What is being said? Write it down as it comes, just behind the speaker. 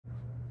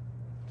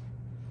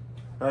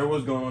Hey,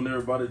 what's going on,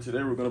 everybody?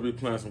 Today we're going to be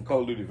playing some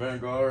Call of Duty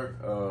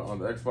Vanguard on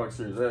the Xbox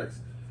Series X.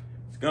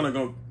 It's kind of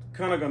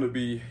going to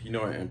be, you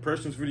know, an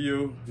impressions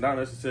video, not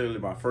necessarily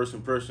my first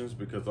impressions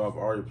because I've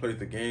already played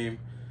the game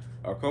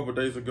a couple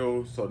days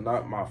ago, so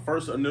not my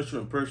first initial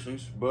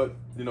impressions, but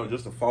you know,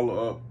 just a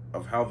follow-up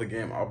of how the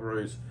game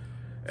operates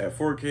at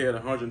 4K at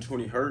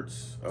 120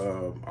 hertz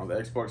on the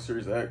Xbox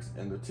Series X.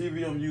 And the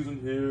TV I'm using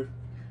here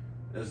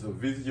is the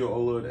Vizio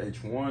OLED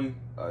H1.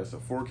 It's a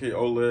 4K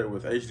OLED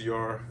with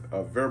HDR,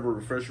 variable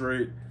refresh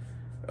rate,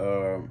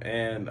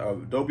 and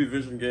Dolby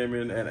Vision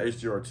gaming and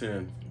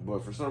HDR10.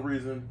 But for some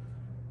reason,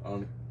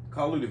 on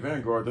Call of Duty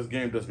Vanguard, this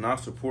game does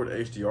not support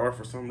HDR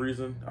for some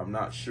reason. I'm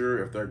not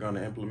sure if they're going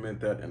to implement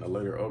that in a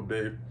later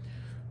update,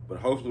 but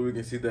hopefully we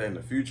can see that in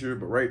the future.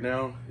 But right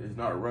now, it's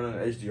not running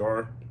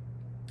HDR.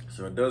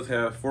 So it does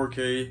have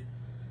 4K,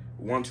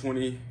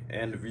 120,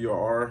 and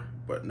VRR,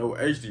 but no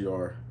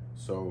HDR.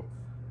 So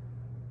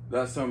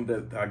that's something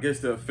that I guess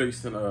they'll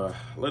fix in a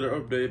later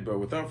update. But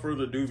without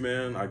further ado,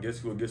 man, I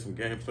guess we'll get some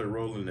gameplay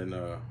rolling and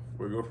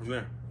we'll go from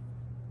there.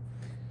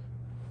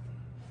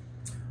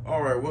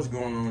 All right, what's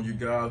going on, you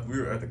guys?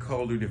 We're at the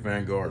Call of Duty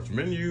Vanguard's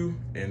menu,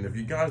 and if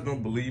you guys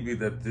don't believe me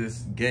that this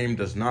game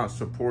does not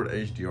support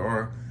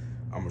HDR,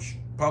 I'm gonna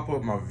pop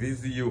up my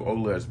Vizio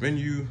OLED's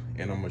menu,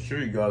 and I'm gonna show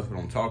you guys what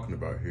I'm talking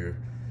about here.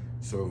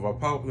 So if I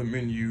pop up the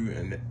menu,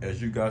 and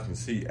as you guys can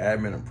see,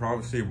 admin and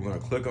privacy, we're gonna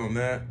click on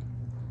that.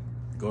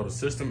 Go to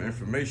system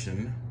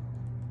information.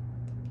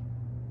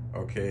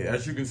 Okay,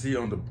 as you can see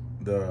on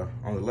the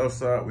left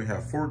side, we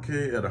have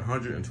 4K at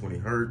 120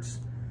 hertz.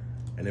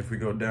 And if we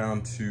go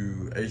down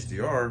to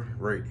HDR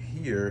right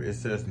here, it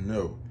says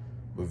no.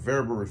 But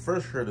variable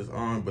refresh rate is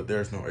on, but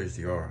there's no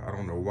HDR. I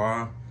don't know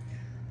why.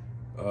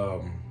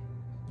 I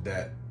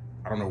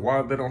don't know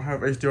why they don't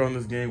have HDR on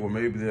this game. Well,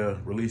 maybe they'll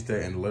release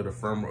that in a later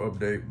firmware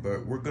update.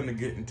 But we're gonna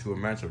get into a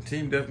match of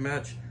team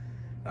deathmatch.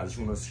 I just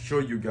want to show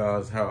you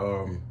guys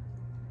how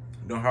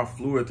how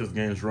fluid this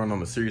game's run on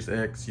the Series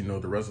X. You know,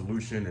 the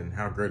resolution and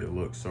how great it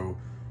looks. So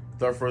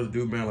without further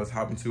ado, man, let's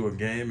hop into a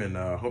game. And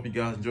hope you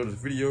guys enjoyed this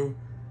video.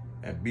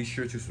 And be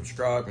sure to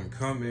subscribe and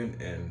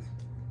comment and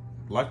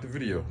like the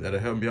video. That'll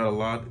help me out a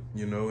lot,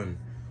 you know, and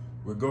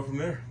we'll go from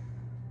there.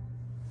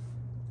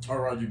 All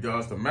right, you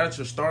guys, the match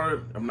has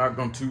started. I'm not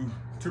going to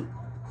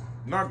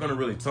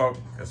really talk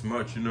as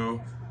much, you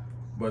know,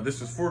 but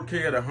this is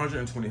 4K at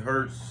 120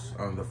 hertz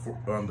on the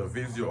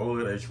Vizio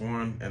OLED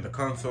H1, and the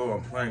console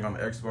I'm playing on the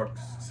Xbox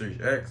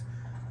Series X.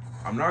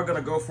 I'm not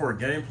gonna go for a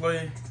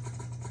gameplay,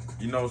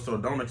 you know, so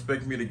don't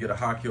expect me to get a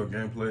high kill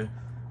gameplay.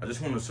 I just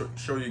want to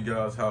show you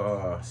guys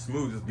how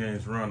smooth this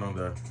game's run on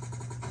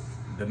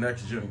the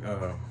next gen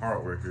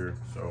hardware here.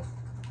 So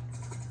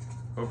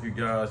hope you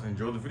guys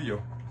enjoy the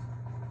video.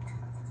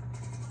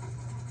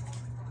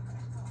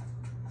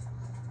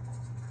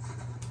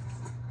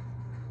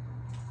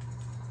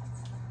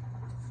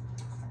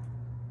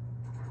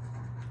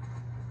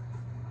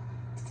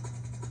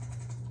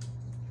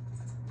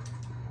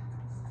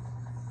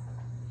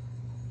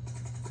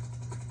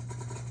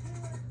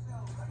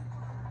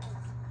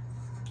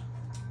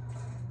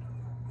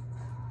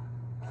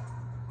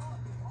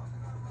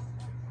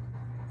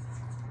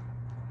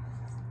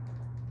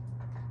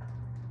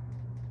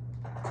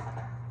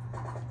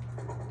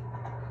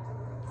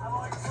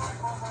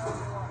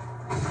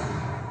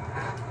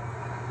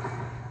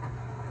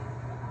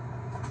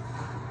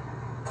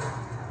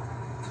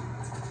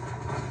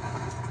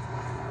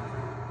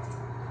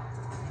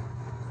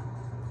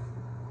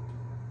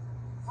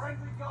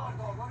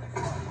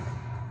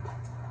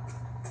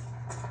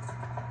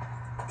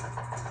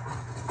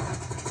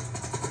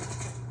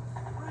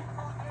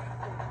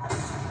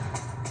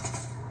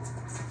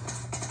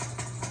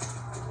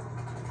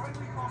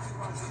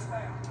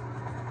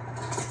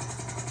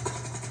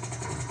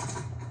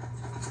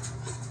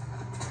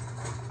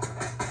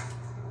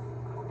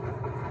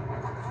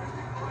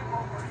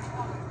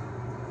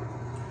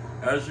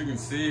 As you can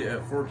see, at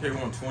 4K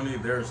 120,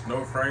 there's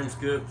no frame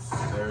skips,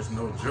 there's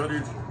no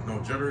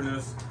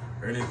jutteriness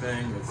or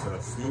anything. It's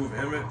a smooth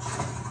image,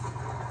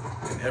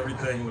 and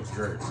everything looks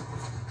great.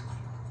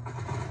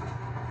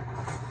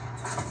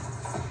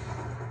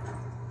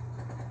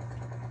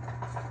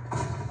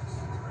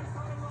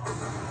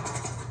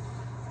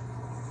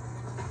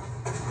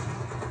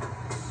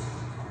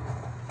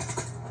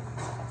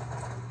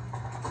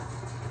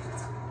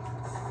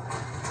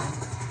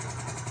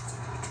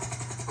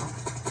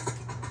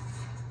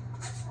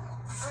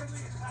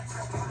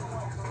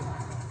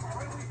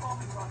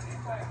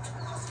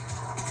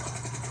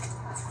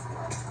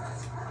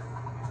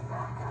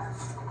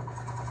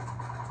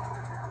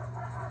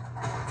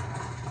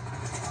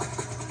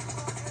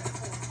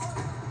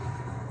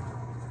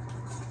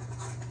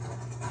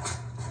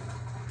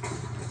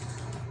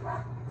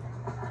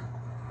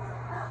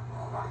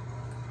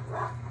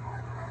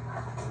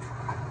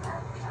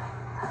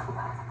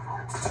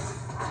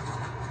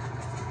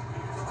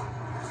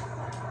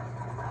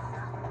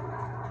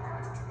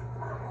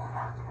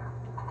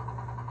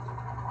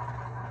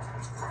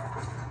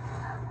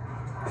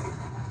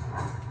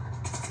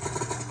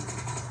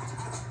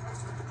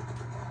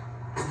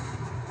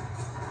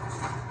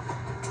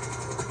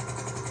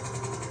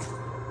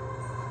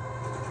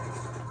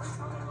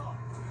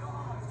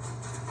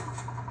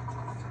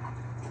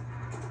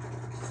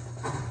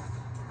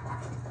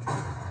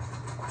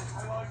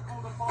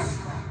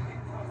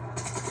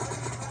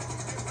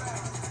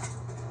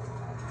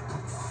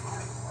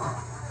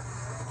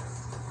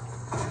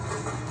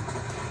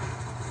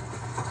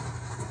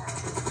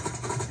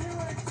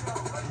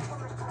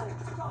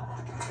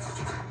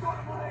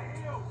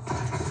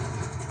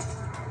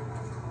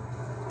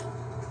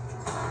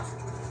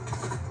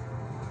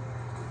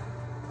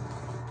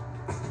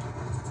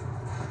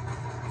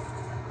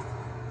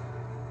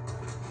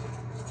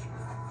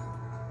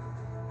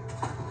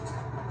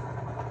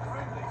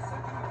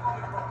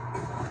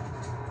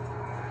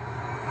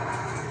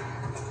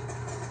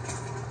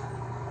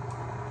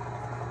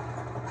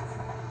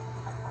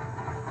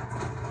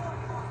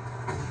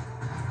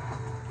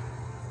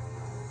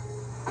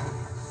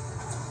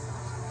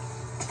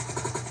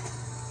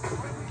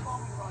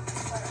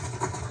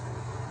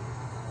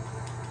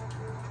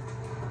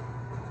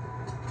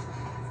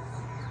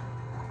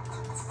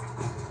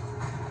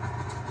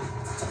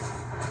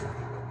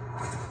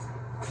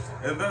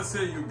 And that's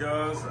it, you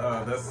guys.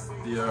 That's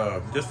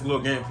the just a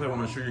little gameplay. I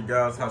want to show you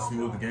guys how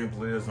smooth the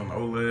gameplay is on the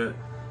OLED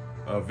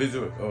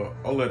Vizio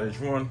OLED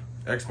H1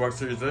 Xbox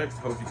Series X.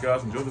 Hope you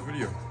guys enjoy the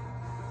video.